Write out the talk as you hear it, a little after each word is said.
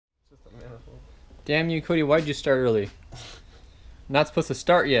Damn you, Cody, why'd you start early? Not supposed to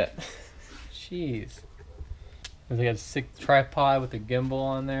start yet. Jeez. They got a sick tripod with a gimbal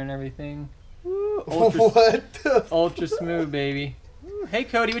on there and everything. Woo, ultra smooth, baby. Woo. Hey,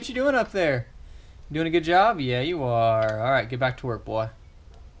 Cody, what you doing up there? You doing a good job? Yeah, you are. All right, get back to work, boy.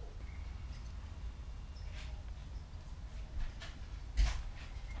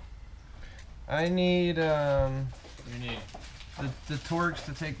 I need What do you need? the torques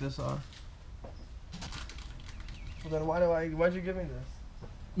to take this off. Well, then why'd you give me this?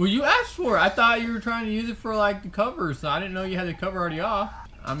 Well, you asked for it. I thought you were trying to use it for like the cover, so I didn't know you had the cover already off.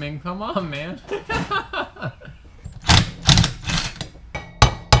 I mean, come on, man.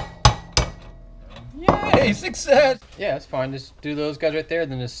 Yay, success! Yeah, it's fine. Just do those guys right there,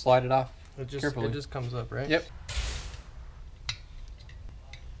 then just slide it off. It carefully. just comes up, right? Yep.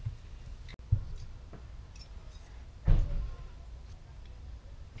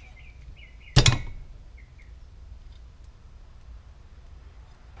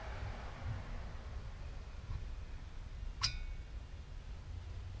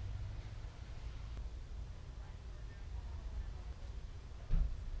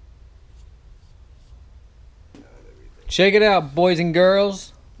 Check it out, boys and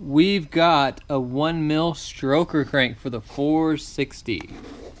girls. We've got a 1mm stroker crank for the 460.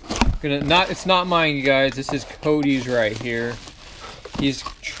 It's not mine, you guys. This is Cody's right here. He's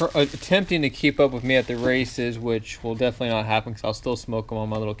attempting to keep up with me at the races, which will definitely not happen because I'll still smoke him on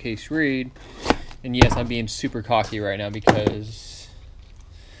my little Case Reed. And yes, I'm being super cocky right now because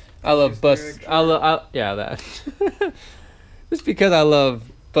I love yeah, that. Just because I love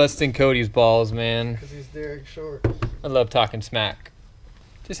busting Cody's balls, man. Because he's Derek Short. I love talking smack.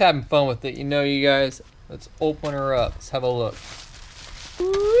 Just having fun with it, you know, you guys. Let's open her up. Let's have a look.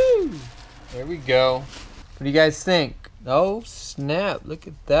 Woo! There we go. What do you guys think? Oh, snap. Look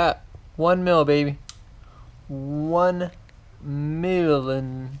at that. 1mm, baby. $1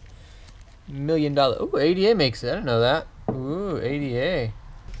 million. Ooh, ADA makes it. I didn't know that. Ooh, ADA.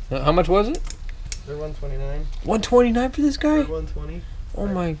 How much was it? They're $129. $129 for this guy? They're $120. Oh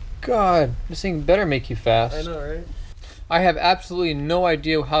my god. This thing better make you fast. I know, right? I have absolutely no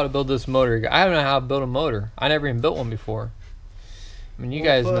idea how to build this motor. I don't know how to build a motor. I never even built one before. I mean, you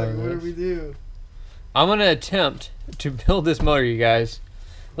guys know this. What do we do? I'm going to attempt to build this motor, you guys.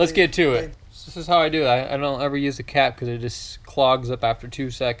 Let's get to it. This is how I do it. I don't ever use the cap because it just clogs up after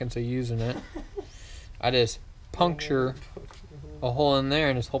 2 seconds of using it. I just puncture a hole in there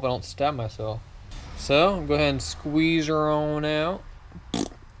and just hope I don't stab myself. So, go ahead and squeeze her on out.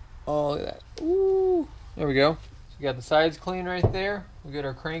 Oh, look at that. Ooh. There we go. We got the sides clean right there. We got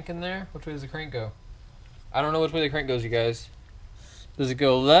our crank in there. Which way does the crank go? I don't know which way the crank goes, you guys. Does it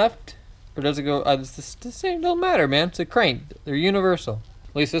go left? Or does it go... it's the same. Don't matter, man. It's a crank. They're universal.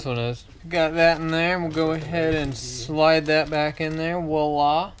 At least this one is. Got that in there. We'll go ahead and slide that back in there.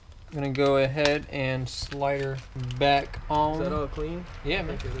 Voila. I'm going to go ahead and slide her back on. Is that all clean? Yeah,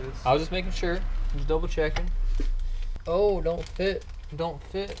 man. I think it is. I was just making sure. Just double checking. Oh, don't fit. Don't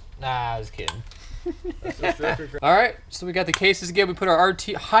fit. Nah, I was kidding. Alright, so we got the cases again. We put our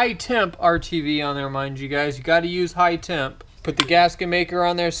high temp RTV on there, mind you guys. You got to use high temp. Put the gasket maker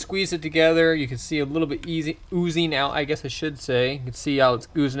on there, squeeze it together. You can see a little bit oozing out, I guess I should say. You can see how it's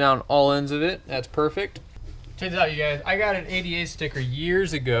oozing out on all ends of it. That's perfect. Turns out, you guys, I got an ADA sticker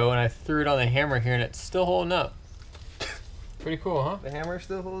years ago and I threw it on the hammer here and it's still holding up. Pretty cool, huh? The hammer's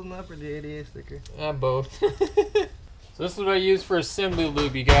still holding up or the ADA sticker? Both. So this is what I use for assembly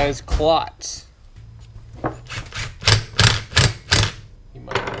lube, you guys. Clots. You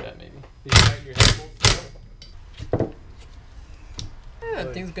might do that, maybe. Did you tighten your headphones? Yeah,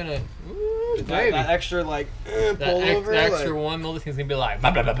 that thing's gonna. Ooh, that extra like pull over. That extra like, 1 mil, this thing's gonna be like.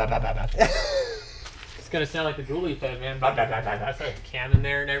 Blah, blah, blah, blah, blah, blah. It's gonna sound like the dually fed, man. Blah, blah, blah, blah, blah. It's like a cannon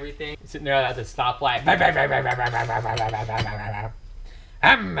there and everything. Sitting there at the stoplight. Blah, blah, blah, blah, blah, blah, blah, blah, blah, blah, blah,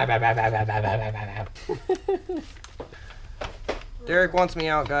 blah. Derek wants me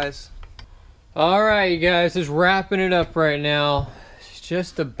out, guys. Alright, you guys, just wrapping it up right now. It's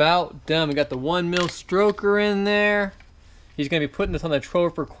just about done. We got the 1mm stroker in there. He's going to be putting this on the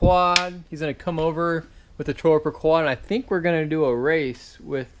Troper quad. He's going to come over with the Troper quad, and I think we're going to do a race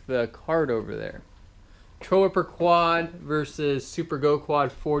with the cart over there. Troper quad versus Super Go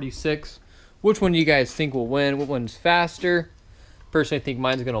Quad 46. Which one do you guys think will win? What one's faster? Personally, I think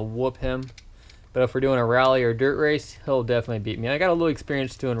mine's going to whoop him. But if we're doing a rally or dirt race, he'll definitely beat me. I got a little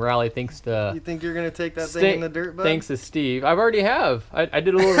experience doing rally thanks to... You think you're going to take that thing in the dirt, bud? Thanks to Steve. I've already have. I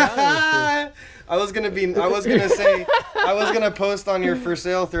did a little rally. I was going to post on your for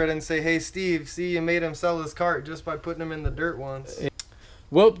sale thread and say, hey, Steve, see, you made him sell his cart just by putting him in the dirt once.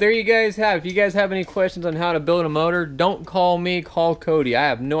 Well, there you guys have. If you guys have any questions on how to build a motor, don't call me, call Cody. I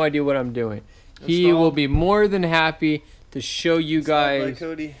have no idea what I'm doing. He will be more than happy to show you guys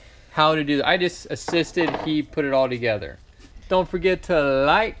how to do that. I just assisted. He put it all together. Don't forget to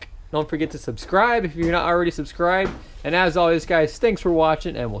like. Don't forget to subscribe if you're not already subscribed. And as always, guys, thanks for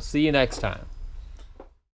watching, and we'll see you next time.